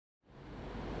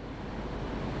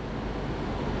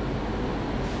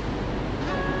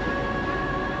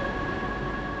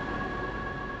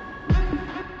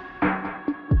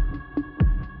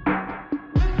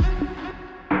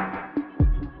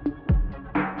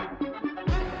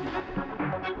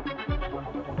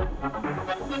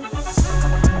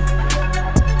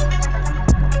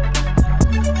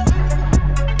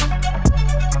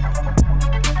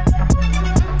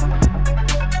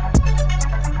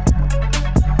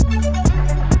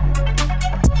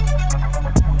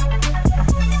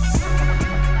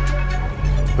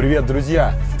Привет,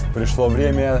 друзья! Пришло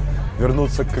время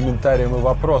вернуться к комментариям и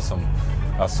вопросам.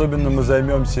 Особенно мы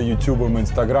займемся YouTube и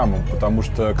Instagram, потому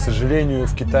что, к сожалению,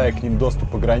 в Китае к ним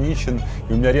доступ ограничен,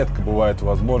 и у меня редко бывает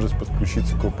возможность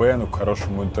подключиться к VPN, к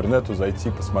хорошему интернету, зайти,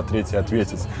 посмотреть и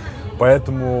ответить.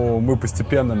 Поэтому мы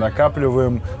постепенно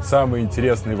накапливаем самые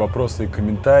интересные вопросы и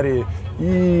комментарии,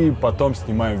 и потом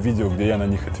снимаем видео, где я на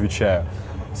них отвечаю.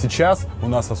 Сейчас у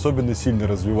нас особенно сильно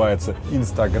развивается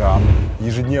Instagram,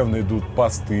 ежедневно идут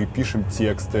посты, пишем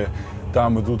тексты,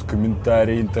 там идут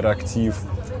комментарии, интерактив.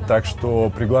 Так что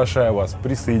приглашаю вас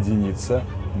присоединиться,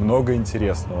 много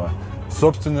интересного.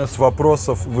 Собственно, с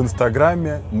вопросов в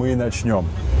Инстаграме мы и начнем.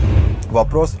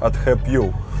 Вопрос от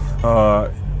Happy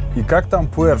You. И как там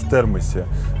пуэр в термосе?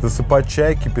 Засыпать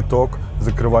чай, кипяток,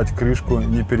 закрывать крышку,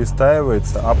 не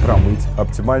перестаивается, а промыть.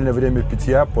 Оптимальное время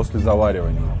питья после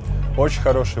заваривания. Очень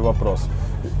хороший вопрос.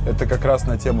 Это как раз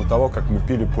на тему того, как мы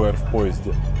пили пуэр в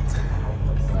поезде.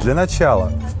 Для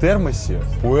начала, в термосе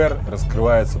пуэр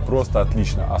раскрывается просто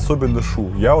отлично, особенно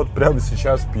шу. Я вот прямо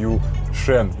сейчас пью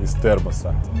шен из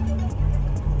термоса.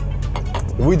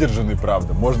 Выдержанный,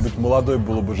 правда, может быть, молодой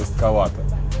было бы жестковато.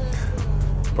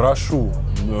 Прошу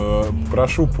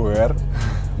пуэр,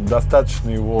 достаточно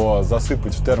его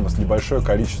засыпать в термос небольшое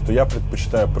количество. Я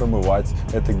предпочитаю промывать,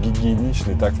 это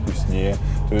гигиенично и так вкуснее.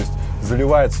 То есть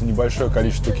заливается небольшое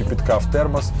количество кипятка в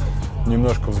термос,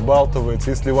 немножко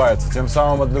взбалтывается и сливается. Тем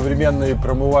самым одновременно и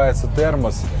промывается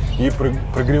термос, и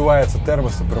прогревается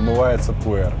термос, и промывается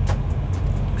пуэр.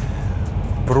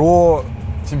 Про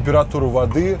температуру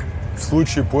воды. В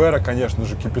случае пуэра, конечно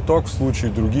же, кипяток, в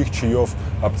случае других чаев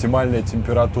оптимальная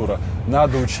температура.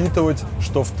 Надо учитывать,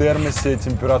 что в термосе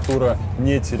температура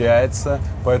не теряется,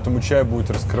 поэтому чай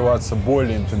будет раскрываться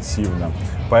более интенсивно.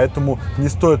 Поэтому не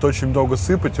стоит очень много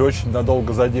сыпать и очень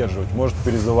надолго задерживать, может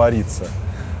перезавариться.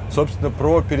 Собственно,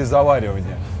 про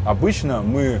перезаваривание. Обычно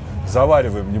мы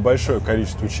завариваем небольшое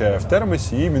количество чая в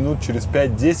термосе и минут через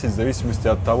 5-10, в зависимости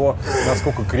от того,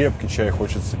 насколько крепкий чай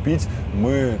хочется пить,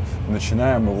 мы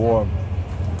начинаем его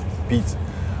пить.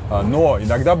 Но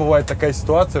иногда бывает такая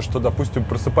ситуация, что, допустим,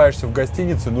 просыпаешься в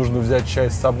гостинице, нужно взять чай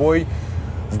с собой.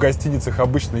 В гостиницах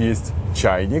обычно есть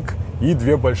чайник и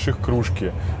 2 больших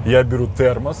кружки. Я беру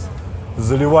термос,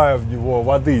 заливаю в него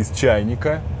воды из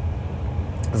чайника,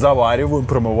 завариваю,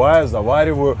 промываю,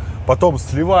 завариваю, потом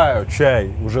сливаю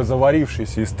чай, уже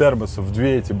заварившийся из термоса, в 2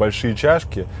 эти большие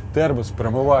чашки, термос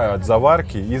промываю от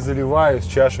заварки и заливаю из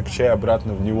чашек чай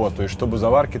обратно в него, то есть чтобы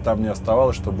заварки там не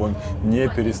оставалось, чтобы он не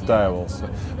перестаивался.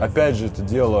 Опять же, это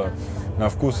дело на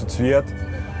вкус и цвет.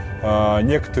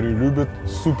 Некоторые любят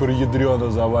супер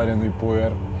ядрено заваренный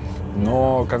пуэр,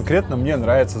 но конкретно мне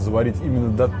нравится заварить именно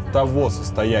до того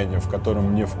состояния, в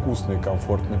котором мне вкусно и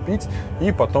комфортно пить,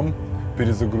 и потом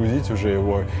перезагрузить уже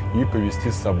его и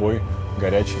повезти с собой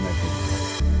горячий напиток.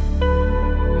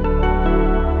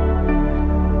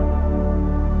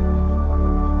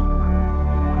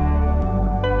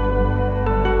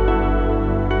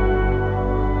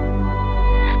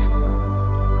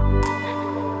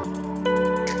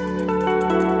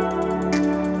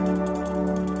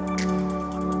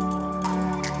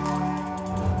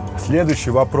 Следующий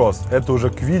вопрос. Это уже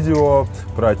к видео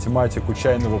про тематику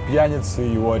чайного пьяницы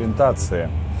и его ориентации.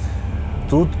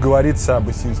 Тут говорится об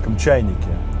исинском чайнике.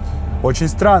 Очень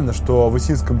странно, что в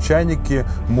исинском чайнике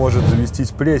может завестись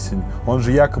плесень. Он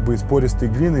же якобы из пористой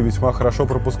глины и весьма хорошо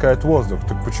пропускает воздух.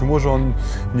 Так почему же он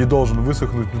не должен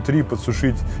высохнуть внутри и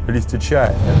подсушить листья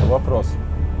чая? Это вопрос.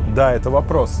 Да, это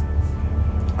вопрос.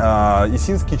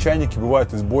 Исинские чайники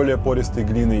бывают из более пористой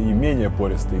глины и менее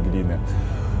пористой глины.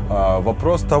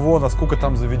 Вопрос того, насколько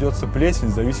там заведется плесень,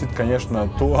 зависит, конечно,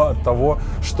 от того,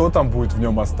 что там будет в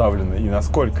нем оставлено и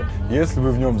насколько. Если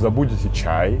вы в нем забудете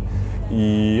чай,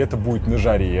 и это будет на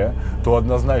жаре, то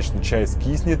однозначно чай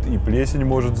скиснет и плесень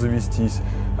может завестись.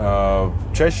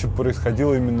 Чаще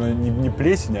происходило именно не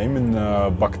плесень, а именно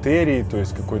бактерии, то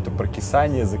есть какое-то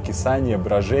прокисание, закисание,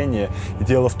 брожение. И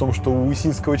дело в том, что у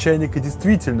исинского чайника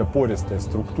действительно пористая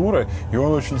структура, и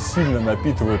он очень сильно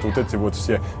напитывает вот эти вот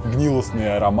все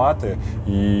гнилостные ароматы,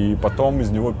 и потом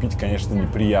из него пить, конечно,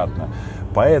 неприятно.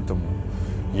 Поэтому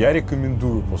я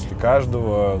рекомендую после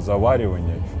каждого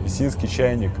заваривания исинский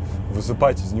чайник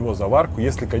высыпать из него заварку,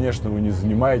 если, конечно, вы не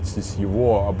занимаетесь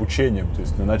его обучением. То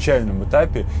есть на начальном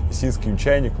этапе исинский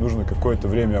чайник нужно какое-то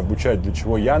время обучать, для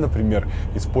чего я, например,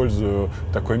 использую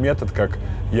такой метод, как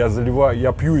я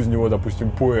пью из него, допустим,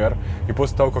 пуэр, и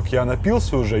после того, как я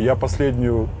напился уже, я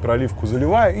последнюю проливку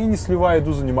заливаю и не сливаю,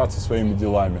 иду заниматься своими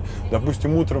делами.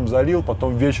 Допустим, утром залил,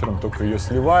 потом вечером только ее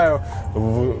сливаю,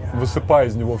 высыпаю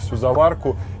из него всю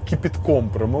заварку, кипятком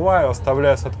промываю,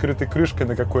 оставляю с открытой крышкой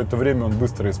на какое-то время, он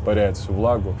быстро испаряет всю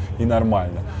влагу и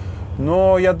нормально.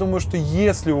 Но я думаю, что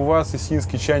если у вас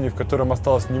исинский чайник, в котором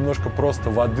осталось немножко просто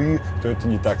воды, то это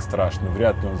не так страшно,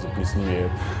 вряд ли он заплесневеет.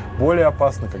 Более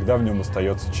опасно, когда в нем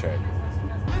остается чай.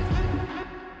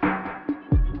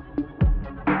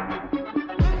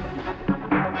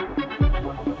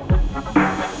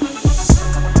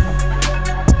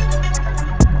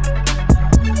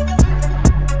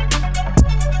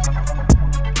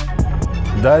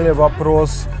 Далее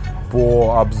вопрос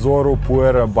по обзору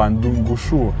Пуэра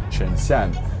Бандунгушу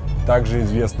Чэньсянь, также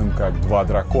известным как «Два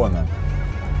дракона».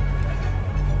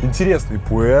 Интересный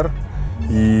пуэр,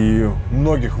 и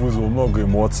многих вызвал много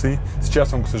эмоций.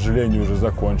 Сейчас он, к сожалению, уже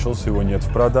закончился, его нет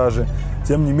в продаже.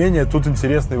 Тем не менее, тут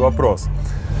интересный вопрос.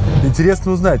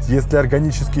 Интересно узнать, есть ли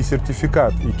органический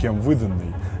сертификат и кем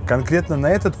выданный. Конкретно на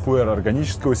этот пуэр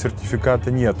органического сертификата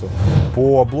нету.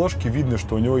 По обложке видно,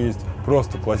 что у него есть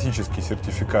просто классический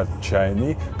сертификат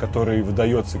чайный, который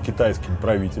выдается китайским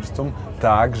правительством.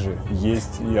 Также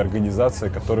есть и организация,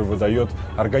 которая выдает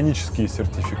органические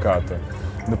сертификаты.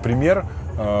 Например,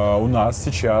 у нас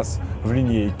сейчас в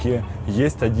линейке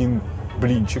есть один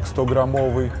блинчик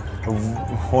 100-граммовый,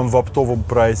 он в оптовом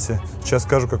прайсе. Сейчас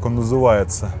скажу, как он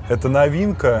называется. Это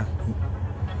новинка.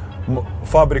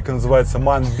 Фабрика называется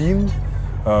Манбин,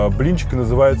 блинчик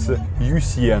называется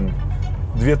Юсьен,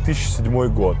 2007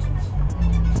 год.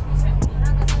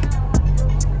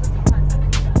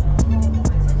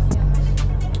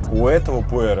 У этого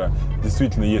пуэра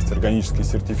действительно есть органический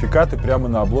сертификат, и прямо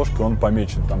на обложке он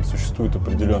помечен. Там существует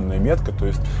определенная метка, то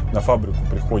есть на фабрику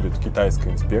приходит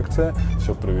китайская инспекция,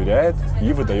 все проверяет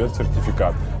и выдает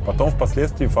сертификат. Потом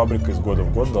впоследствии фабрика из года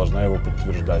в год должна его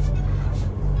подтверждать.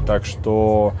 Так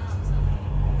что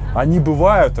они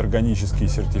бывают, органические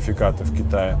сертификаты в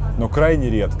Китае, но крайне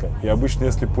редко. И обычно,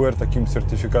 если пуэр таким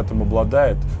сертификатом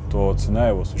обладает, то цена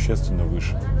его существенно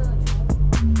выше.